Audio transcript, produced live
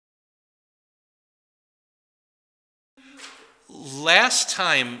Last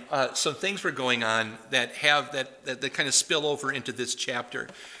time, some things were going on that kind of spill over into this chapter.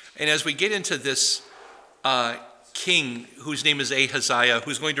 And as we get into this king, whose name is Ahaziah,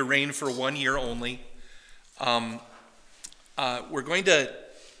 who's going to reign for 1 year only, we're going to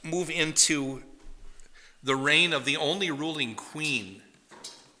move into the reign of the only ruling queen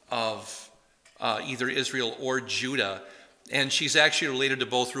of either Israel or Judah. And she's actually related to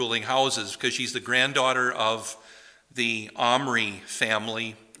both ruling houses because she's the granddaughter of the Omri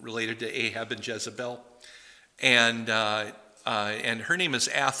family, related to Ahab and Jezebel. And her name is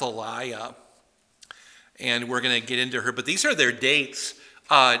Athaliah. And we're going to get into her. But these are their dates.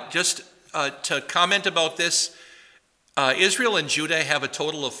 Just to comment about this, Israel and Judah have a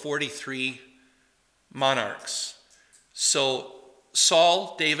total of 43 monarchs. So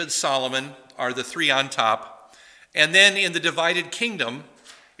Saul, David, Solomon are the three on top. And then in the divided kingdom,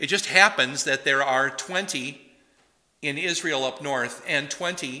 it just happens that there are 20 in Israel up north and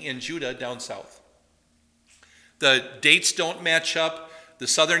 20 in Judah down south. The dates don't match up. The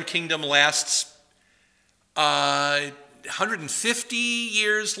southern kingdom lasts 150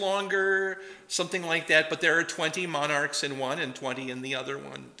 years longer, something like that, but there are 20 monarchs in one and 20 in the other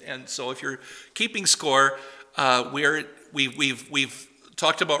one. And so if you're keeping score, we've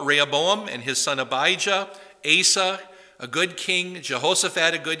talked about Rehoboam and his son Abijah, Asa, a good king,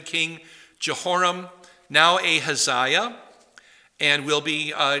 Jehoshaphat, a good king, Jehoram, now Ahaziah, and we'll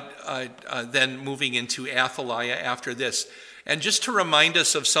be then moving into Athaliah after this. And just to remind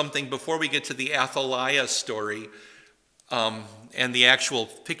us of something before we get to the Athaliah story, and the actual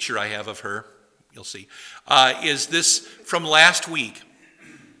picture I have of her, you'll see, is this from last week.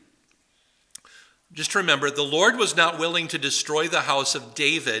 Just remember, the Lord was not willing to destroy the house of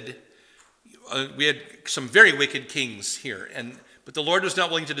David. We had some very wicked kings here, but the Lord was not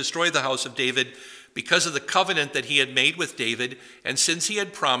willing to destroy the house of David because of the covenant that he had made with David, and since he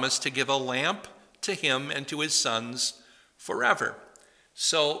had promised to give a lamp to him and to his sons forever.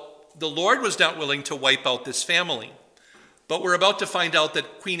 So the Lord was not willing to wipe out this family. But we're about to find out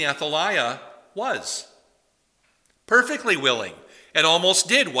that Queen Athaliah was perfectly willing and almost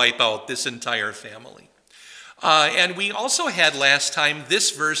did wipe out this entire family. And we also had last time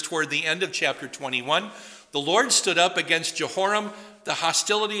this verse toward the end of chapter 21. The Lord stood up against Jehoram, the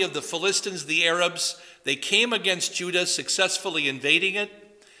hostility of the Philistines, the Arabs. They came against Judah, successfully invading it,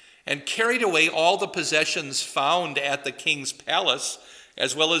 and carried away all the possessions found at the king's palace,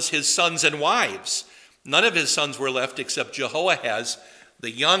 as well as his sons and wives. None of his sons were left except Jehoahaz, the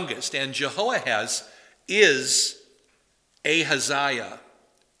youngest. And Jehoahaz is Ahaziah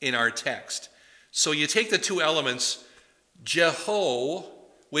in our text. So you take the two elements, Jeho,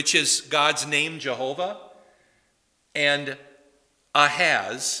 which is God's name, Jehovah, and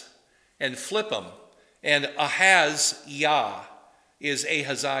Ahaz, and flip them. And Ahaz, Yah, is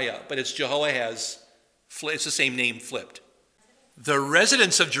Ahaziah, but it's Jehoahaz. It's the same name flipped. The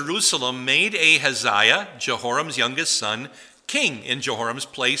residents of Jerusalem made Ahaziah, Jehoram's youngest son, king in Jehoram's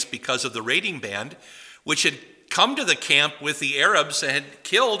place because of the raiding band, which had come to the camp with the Arabs and had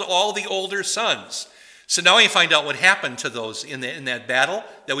killed all the older sons. So now we find out what happened to those in that battle.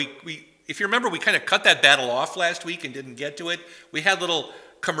 That we if you remember, we kind of cut that battle off last week and didn't get to it. We had a little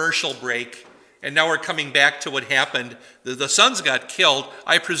commercial break, and now we're coming back to what happened. The sons got killed.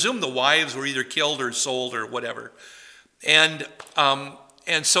 I presume the wives were either killed or sold or whatever. And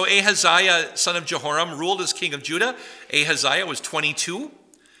so Ahaziah, son of Jehoram, ruled as king of Judah. Ahaziah was 22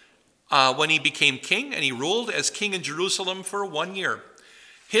 when he became king, and he ruled as king in Jerusalem for 1 year.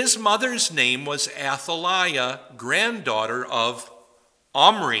 His mother's name was Athaliah, granddaughter of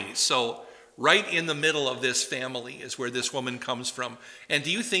Omri. So right in the middle of this family is where this woman comes from. And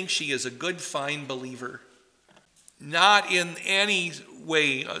do you think she is a good, fine believer? Not in any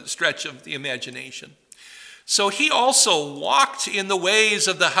way a stretch of the imagination. So he also walked in the ways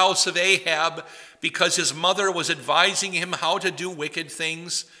of the house of Ahab because his mother was advising him how to do wicked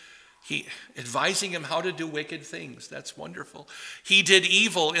things. That's wonderful. He did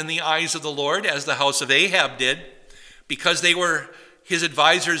evil in the eyes of the Lord, as the house of Ahab did, because they were his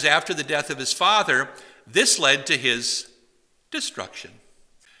advisors after the death of his father. This led to his destruction.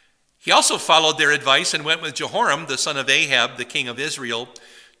 He also followed their advice and went with Jehoram, the son of Ahab, the king of Israel,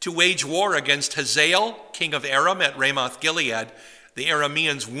 to wage war against Hazael, king of Aram, at Ramoth Gilead. The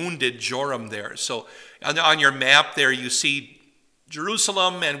Arameans wounded Joram there. So on your map there you see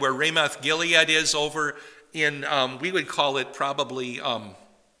Jerusalem and where Ramoth Gilead is over in, we would call it probably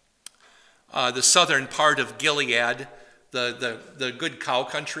the southern part of Gilead, the good cow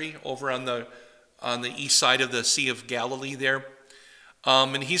country over on the east side of the Sea of Galilee there.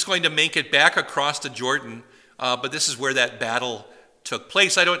 And he's going to make it back across the Jordan but this is where that battle took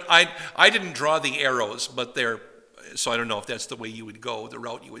place. I didn't draw the arrows, but so I don't know if that's the way you would go, the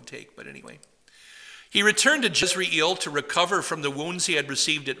route you would take, but anyway. He returned to Jezreel to recover from the wounds he had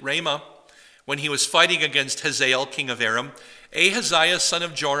received at Ramah when he was fighting against Hazael, king of Aram. Ahaziah, son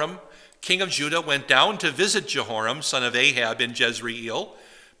of Joram, king of Judah, went down to visit Jehoram, son of Ahab, in Jezreel,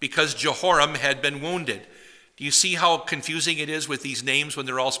 because Jehoram had been wounded. Do you see how confusing it is with these names when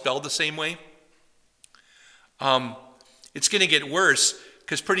they're all spelled the same way? It's going to get worse,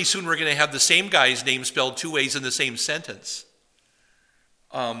 because pretty soon we're going to have the same guy's name spelled two ways in the same sentence.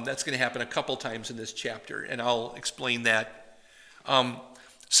 That's going to happen a couple times in this chapter, and I'll explain that.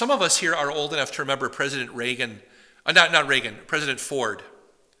 Some of us here are old enough to remember President Reagan, President Ford.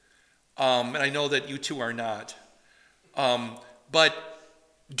 And I know that you two are not. But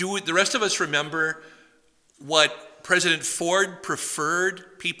do the rest of us remember what President Ford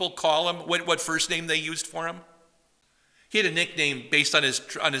preferred people call him? What first name they used for him? He had a nickname based on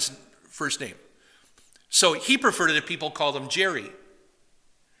his first name. So he preferred it if people called him Jerry.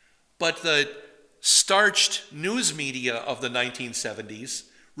 But the starched news media of the 1970s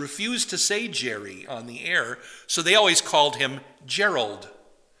refused to say Jerry on the air, so they always called him Gerald.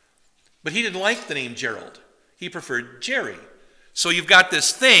 But he didn't like the name Gerald. He preferred Jerry. So you've got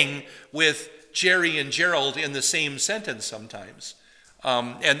this thing with Jerry and Gerald in the same sentence sometimes.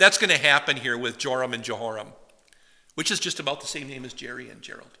 And that's going to happen here with Joram and Jehoram, which is just about the same name as Jerry and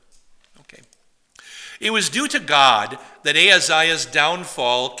Gerald. Okay. It was due to God that Ahaziah's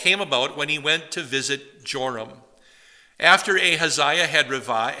downfall came about when he went to visit Joram. After Ahaziah had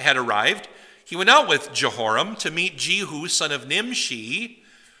arrived, he went out with Jehoram to meet Jehu, son of Nimshi,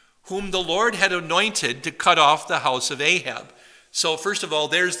 whom the Lord had anointed to cut off the house of Ahab. So first of all,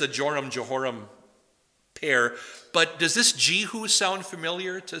 there's the Joram-Jehoram pair. But does this Jehu sound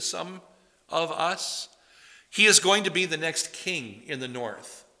familiar to some of us? He is going to be the next king in the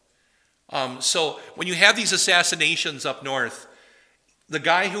north. So when you have these assassinations up north, the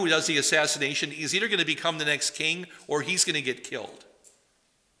guy who does the assassination is either going to become the next king or he's going to get killed.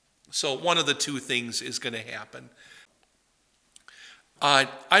 So one of the two things is going to happen. I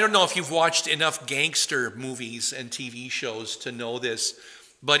don't know if you've watched enough gangster movies and TV shows to know this,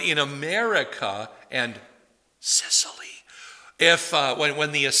 but in America and Sicily,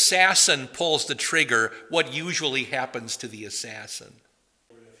 when the assassin pulls the trigger, what usually happens to the assassin?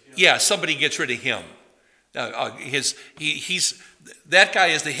 Yeah, somebody gets rid of him. That guy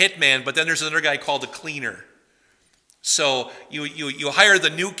is the hitman, but then there's another guy called the cleaner. So you hire the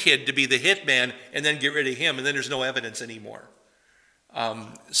new kid to be the hitman and then get rid of him, and then there's no evidence anymore.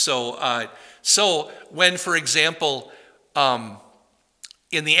 So when, for example,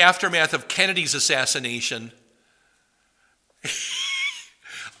 in the aftermath of Kennedy's assassination,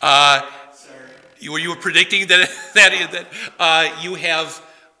 you were predicting that you have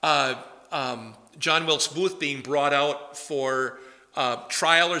John Wilkes Booth being brought out for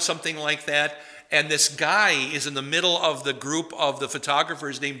trial or something like that, and this guy is in the middle of the group of the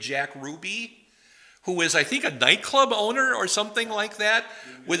photographers named Jack Ruby, who is, I think, a nightclub owner or something like that,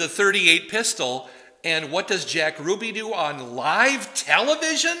 with a .38 pistol. And what does Jack Ruby do on live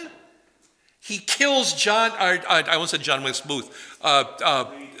television? He kills I almost said John Wilkes Booth,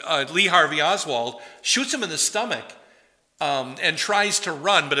 Lee Harvey Oswald, shoots him in the stomach, and tries to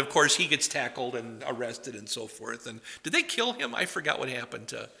run, but of course he gets tackled and arrested and so forth. And did they kill him? I forgot what happened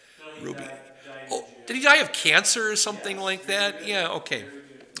to Ruby. Did he die of cancer or something like that? Yeah, okay.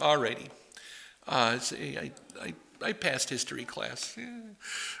 All righty. I passed history class.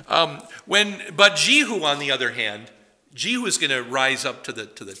 But Jehu, on the other hand, Jehu is going to rise up to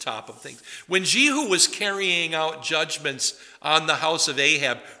the top of things. When Jehu was carrying out judgments on the house of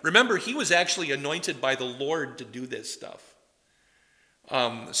Ahab, remember, he was actually anointed by the Lord to do this stuff.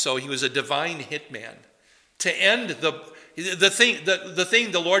 So he was a divine hitman. To end the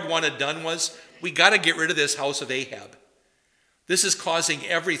thing the Lord wanted done was, we got to get rid of this house of Ahab. This is causing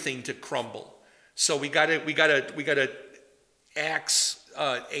everything to crumble. So we got to axe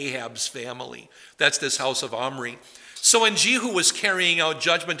Ahab's family. That's this house of Omri. So when Jehu was carrying out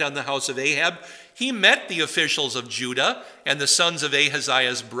judgment on the house of Ahab, he met the officials of Judah and the sons of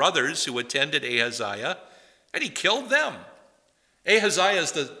Ahaziah's brothers who attended Ahaziah, and he killed them. Ahaziah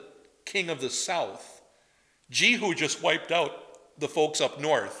is the king of the south. Jehu just wiped out the folks up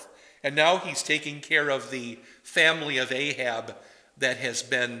north, and now he's taking care of the family of Ahab that has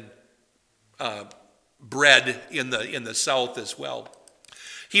been bred in the south as well.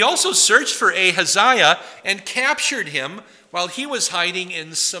 He also searched for Ahaziah and captured him while he was hiding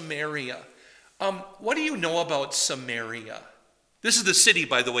in Samaria. What do you know about Samaria? This is the city,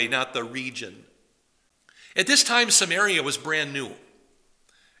 by the way, not the region. At this time, Samaria was brand new.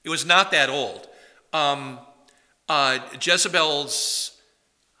 It was not that old. Jezebel's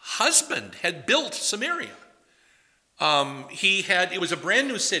husband had built Samaria. It was a brand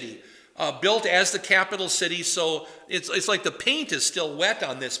new city, built as the capital city, so it's like the paint is still wet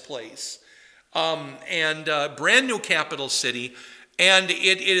on this place. And brand new capital city, and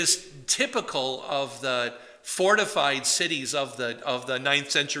it is typical of the fortified cities of the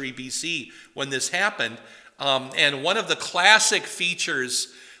 9th century BC when this happened. And one of the classic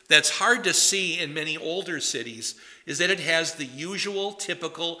features that's hard to see in many older cities is that it has the usual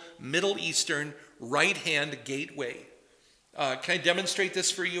typical Middle Eastern right-hand gateway. Can I demonstrate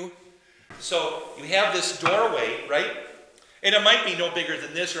this for you? So you have this doorway, right? And it might be no bigger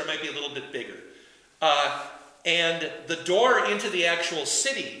than this, or it might be a little bit bigger. And the door into the actual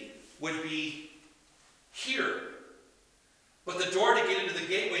city would be here. But the door to get into the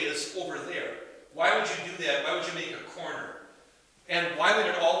gateway is over there. Why would you do that? Why would you make a corner? And why would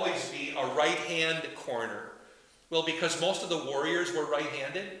it always be a right-hand corner? Well, because most of the warriors were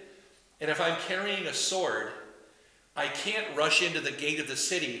right-handed. And if I'm carrying a sword, I can't rush into the gate of the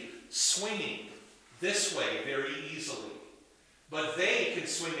city swinging this way very easily. But they can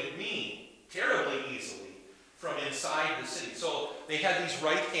swing at me terribly easily from inside the city. So they had these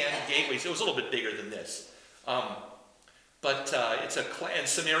right-hand gateways. It was a little bit bigger than this. And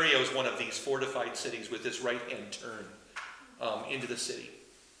Samaria was one of these fortified cities with this right-hand turn into the city.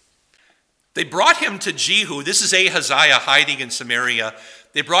 They brought him to Jehu. This is Ahaziah hiding in Samaria.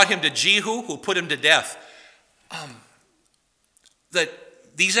 They brought him to Jehu, who put him to death.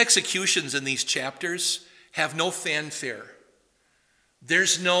 These executions in these chapters have no fanfare.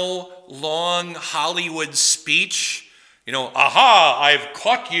 There's no long Hollywood speech. Aha, I've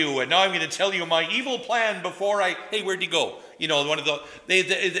caught you, and now I'm going to tell you my evil plan before hey, where'd he go?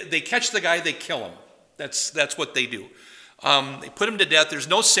 They catch the guy, they kill him. That's what they do. They put him to death. There's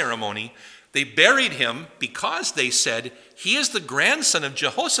no ceremony. They buried him because they said, he is the grandson of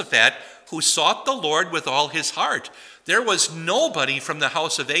Jehoshaphat who sought the Lord with all his heart. There was nobody from the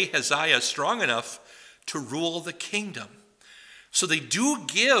house of Ahaziah strong enough to rule the kingdom. So they do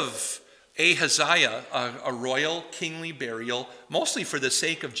give Ahaziah a royal kingly burial, mostly for the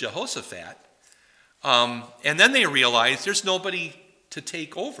sake of Jehoshaphat. And then they realize there's nobody to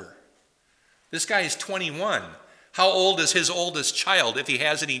take over. This guy is 21. How old is his oldest child, if he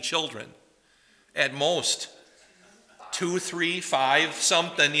has any children? At most 2, 3, 5,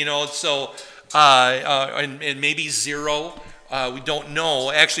 something, so and maybe 0. We don't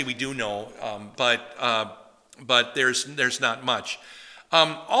know. Actually, we do know, but there's not much.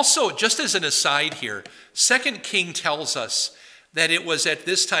 Also, just as an aside here, 2 King tells us that it was at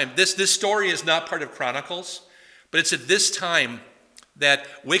this time. This story is not part of Chronicles, but it's at this time that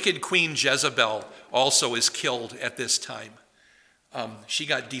wicked Queen Jezebel also is killed at this time. She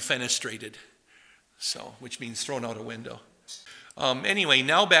got defenestrated, which means thrown out a window. Anyway,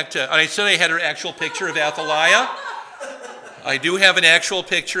 now back to, I said I had an actual picture of Athaliah. I do have an actual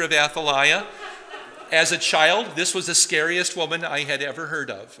picture of Athaliah. As a child, this was the scariest woman I had ever heard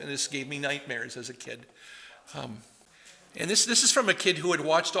of, and this gave me nightmares as a kid. And this is from a kid who had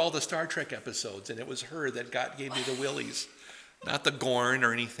watched all the Star Trek episodes, and it was her that gave me the willies. Not the Gorn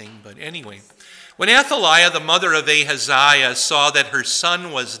or anything, but anyway. When Athaliah, the mother of Ahaziah, saw that her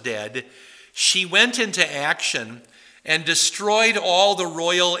son was dead, she went into action and destroyed all the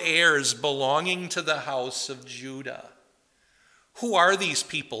royal heirs belonging to the house of Judah. Who are these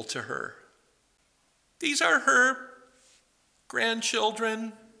people to her? These are her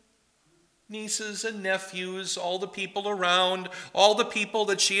grandchildren, nieces and nephews, all the people around, all the people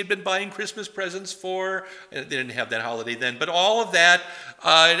that she had been buying Christmas presents for. They didn't have that holiday then, but all of that,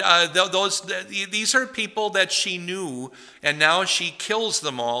 these are people that she knew, and now she kills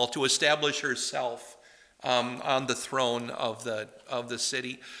them all to establish herself on the throne of the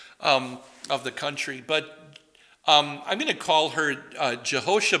city, of the country. But I'm going to call her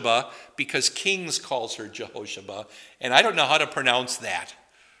Jehoshabah because Kings calls her Jehoshabah, and I don't know how to pronounce that.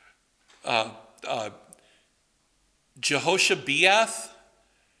 Jehoshabeath,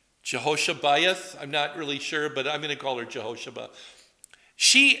 I'm not really sure, but I'm going to call her Jehoshabah.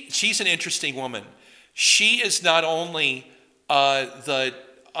 She's an interesting woman. She is not only the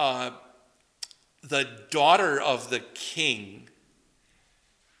daughter of the king.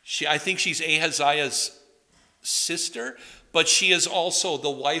 I think she's Ahaziah's sister, but she is also the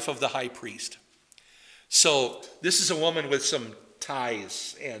wife of the high priest. So this is a woman with some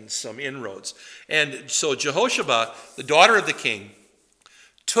ties and some inroads. And so Jehoshabah, the daughter of the king,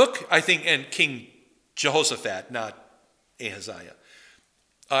 and King Jehoshaphat, not Ahaziah.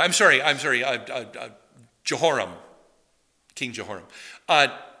 Jehoram, King Jehoram.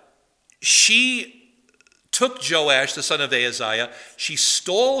 She took Joash, the son of Ahaziah. She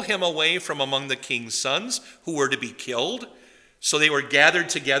stole him away from among the king's sons who were to be killed. So they were gathered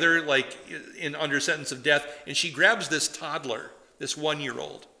together like under sentence of death. And she grabs this toddler, this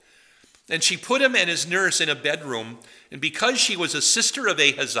 1-year-old. And she put him and his nurse in a bedroom. And because she was a sister of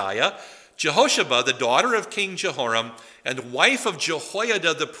Ahaziah, Jehosheba, the daughter of King Jehoram, and wife of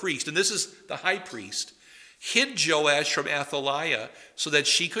Jehoiada the priest, and this is the high priest, hid Joash from Athaliah so that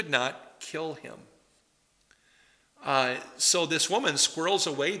she could not kill him. So this woman squirrels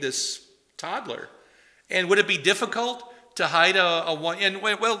away this toddler. And would it be difficult to hide a one? And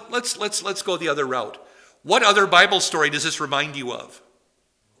well, let's go the other route. What other Bible story does this remind you of?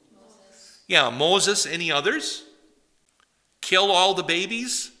 Moses. Yeah, Moses. Any others? Kill all the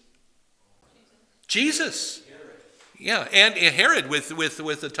babies? Jesus. Yeah, and Herod with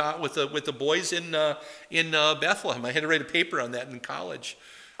the boys in Bethlehem. I had to write a paper on that in college,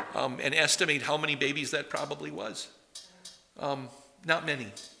 and estimate how many babies that probably was. Not many.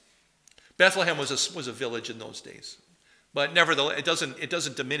 Bethlehem was a village in those days, but nevertheless, it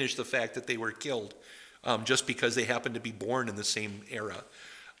doesn't diminish the fact that they were killed just because they happened to be born in the same era.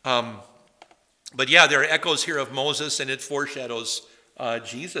 But yeah, there are echoes here of Moses, and it foreshadows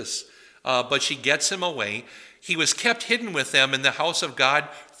Jesus. But she gets him away. He was kept hidden with them in the house of God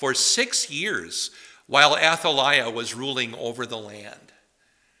for 6 years while Athaliah was ruling over the land.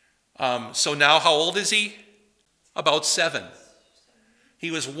 So now how old is he? About 7.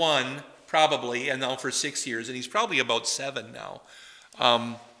 He was 1 probably, and now for 6 years, and he's probably about 7 now.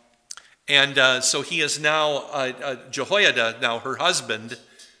 So he is now Jehoiada, now her husband,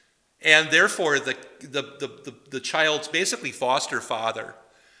 and therefore the child's basically foster father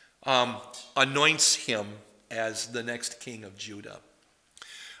anoints him as the next king of Judah.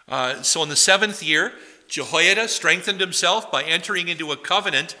 So in the 7th year, Jehoiada strengthened himself by entering into a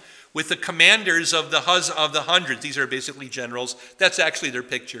covenant with the commanders of the hundreds. These are basically generals. That's actually their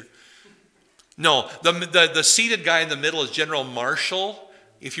picture. No, the seated guy in the middle is General Marshall.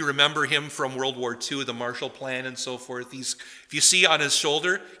 If you remember him from World War II, the Marshall Plan and so forth. If you see on his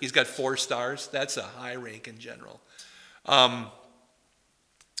shoulder, he's got 4 stars. That's a high-ranking general. And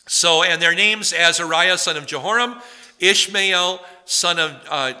their names: Azariah, son of Jehoram; Ishmael, son of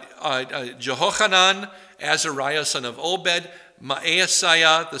Jehohanan; Azariah, son of Obed;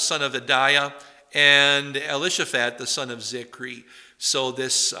 Maaseiah, the son of Adiah; and Elishaphat, the son of Zichri. So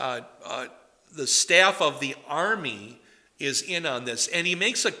this, the staff of the army is in on this, and he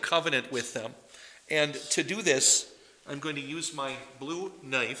makes a covenant with them. And to do this, I'm going to use my blue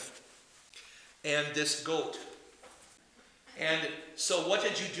knife and this goat. And so what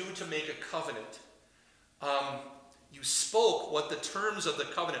did you do to make a covenant? You spoke what the terms of the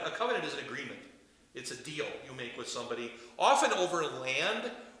covenant. A covenant is an agreement. It's a deal you make with somebody, often over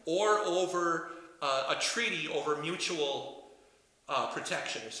land or over a treaty over mutual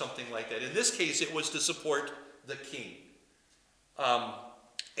protection or something like that. In this case, it was to support the king.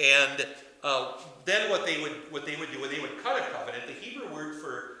 Then what they would do, they would cut a covenant. The Hebrew word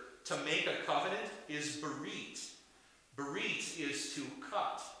to make a covenant is berit. Berit is to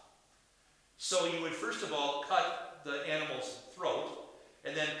cut. So you would first of all cut the animal's throat,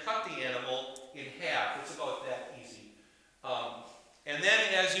 and then cut the animal in half. It's about that easy. And then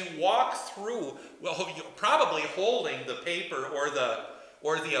as you walk through, well, you're probably holding the paper or the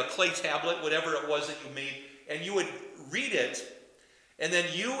clay tablet, whatever it was that you made, and you would read it, and then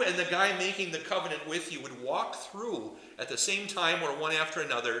you and the guy making the covenant with you would walk through at the same time or one after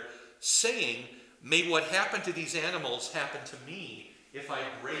another, saying, "May what happened to these animals happen to me if I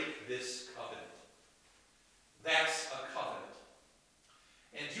break this covenant." That's a covenant.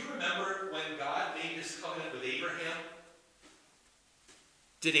 And do you remember when God made this covenant with Abraham?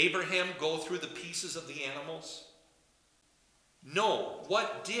 Did Abraham go through the pieces of the animals? No.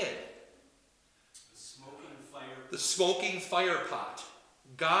 What did? The smoking fire pot.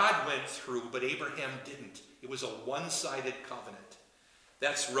 God went through, but Abraham didn't. It was a one-sided covenant.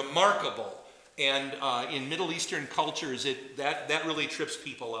 That's remarkable. And in Middle Eastern cultures, that really trips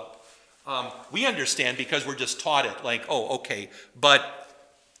people up. We understand because we're just taught it, like, oh, okay. But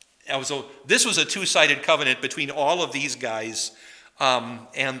this was a two-sided covenant between all of these guys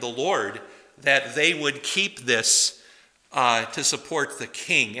and the Lord, that they would keep this to support the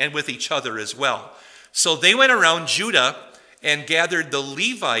king and with each other as well. So they went around Judah and gathered the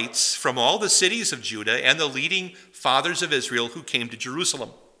Levites from all the cities of Judah and the leading fathers of Israel who came to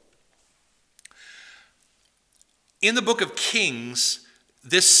Jerusalem. In the book of Kings,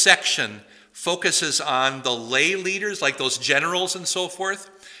 this section focuses on the lay leaders, like those generals and so forth.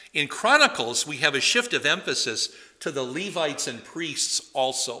 In Chronicles, we have a shift of emphasis to the Levites and priests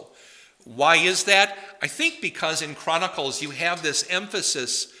also. Why is that? I think because in Chronicles you have this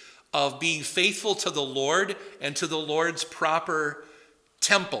emphasis of being faithful to the Lord and to the Lord's proper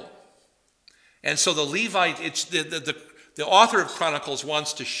temple. And so the Levite, the author of Chronicles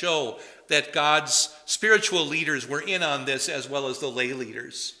wants to show that God's spiritual leaders were in on this as well as the lay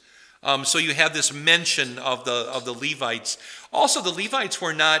leaders. So you have this mention of the Levites. Also, the Levites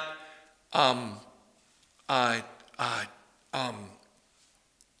were not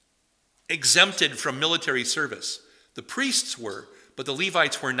exempted from military service. The priests were, but the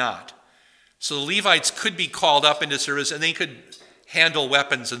Levites were not. So the Levites could be called up into service, and they could handle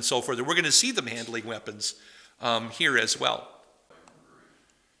weapons and so forth. And we're going to see them handling weapons here as well.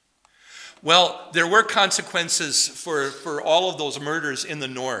 Well, there were consequences for all of those murders in the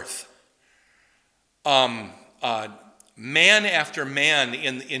north. Man after man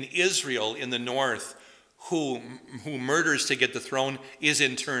in Israel in the north who murders to get the throne is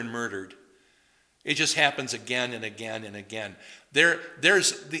in turn murdered. It just happens again and again and again.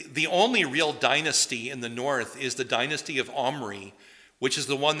 There's the only real dynasty in the north is the dynasty of Omri, which is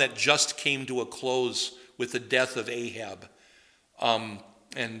the one that just came to a close with the death of Ahab and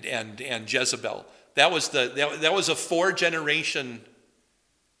Jezebel. That was a 4-generation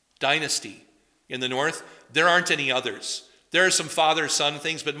dynasty in the north. There aren't any others. There are some father-son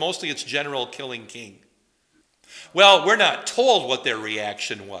things, but mostly it's general killing king. Well, we're not told what their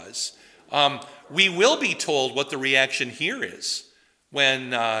reaction was. We will be told what the reaction here is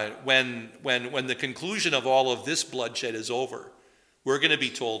when the conclusion of all of this bloodshed is over. We're going to be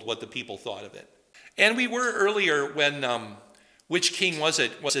told what the people thought of it. And we were earlier when, which king was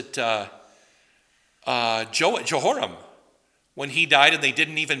it? Was it Jehoram? When he died and they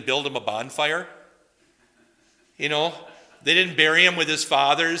didn't even build him a bonfire? You know, they didn't bury him with his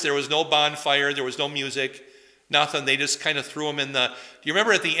fathers. There was no bonfire. There was no music. Nothing. They just kind of threw him in the... Do you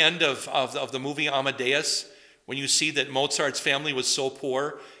remember at the end of the movie Amadeus, when you see that Mozart's family was so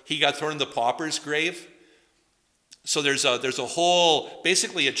poor, he got thrown in the pauper's grave? So there's a whole,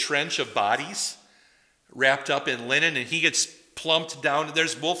 basically a trench of bodies wrapped up in linen, and he gets plumped down.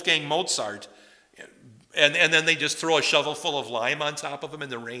 There's Wolfgang Mozart. And then they just throw a shovel full of lime on top of him in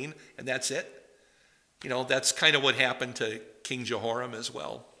the rain, and that's it. You know, that's kind of what happened to King Jehoram as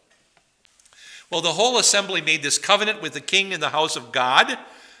well. Well, the whole assembly made this covenant with the king in the house of God,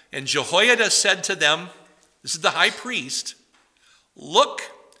 and Jehoiada said to them, this is the high priest, "Look,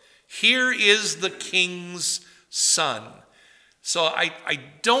 here is the king's son." So I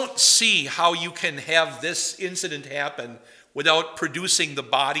don't see how you can have this incident happen without producing the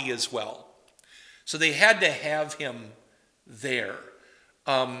body as well. So they had to have him there.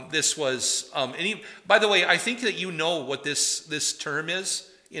 This was, by the way, I think that you know what this term is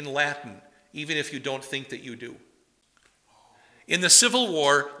in Latin, even if you don't think that you do. In the Civil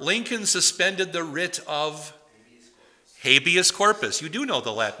War, Lincoln suspended the writ of habeas corpus. You do know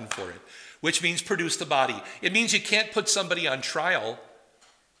the Latin for it, which means produce the body. It means you can't put somebody on trial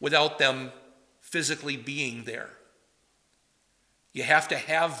without them physically being there. You have to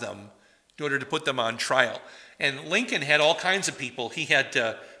have them in order to put them on trial. And Lincoln had all kinds of people he had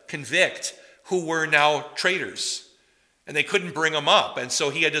to convict who were now traitors. And they couldn't bring them up. And so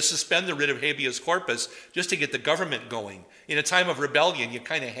he had to suspend the writ of habeas corpus just to get the government going. In a time of rebellion, you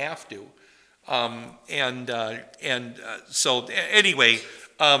kind of have to. So anyway,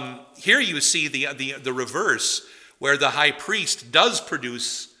 here you see the reverse, where the high priest does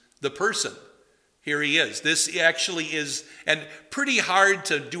produce the person. Here he is. This actually is, and pretty hard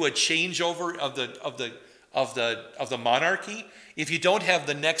to do a changeover of the monarchy if you don't have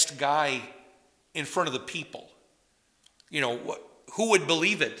the next guy in front of the people. You know, who would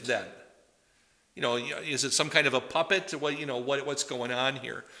believe it then? You know, is it some kind of a puppet? What's going on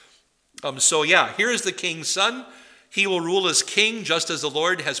here? Here is the king's son. He will rule as king, just as the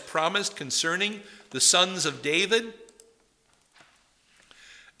Lord has promised concerning the sons of David.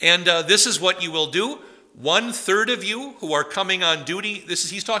 And this is what you will do. 1/3 of you who are coming on duty.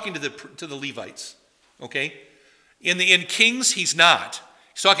 He's talking to the Levites. Okay, in Kings he's not.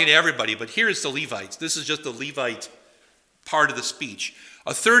 He's talking to everybody, but here's the Levites. This is just the Levite part of the speech.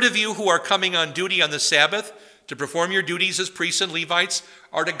 1/3 of you who are coming on duty on the Sabbath to perform your duties as priests and Levites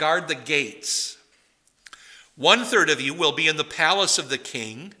are to guard the gates. 1/3 of you will be in the palace of the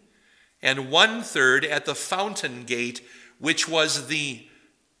king, and 1/3 at the fountain gate, which was the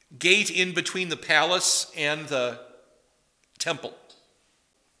gate in between the palace and the temple,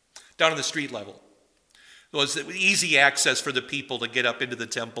 down on the street level. It was easy access for the people to get up into the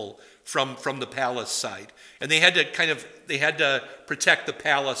temple from the palace side. And they had to protect the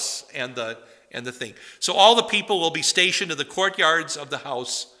palace and the thing. So all the people will be stationed in the courtyards of the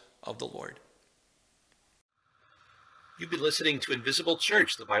house of the Lord. You've been listening to Invisible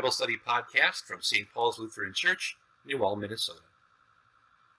Church, the Bible study podcast from St. Paul's Lutheran Church, New Ulm, Minnesota.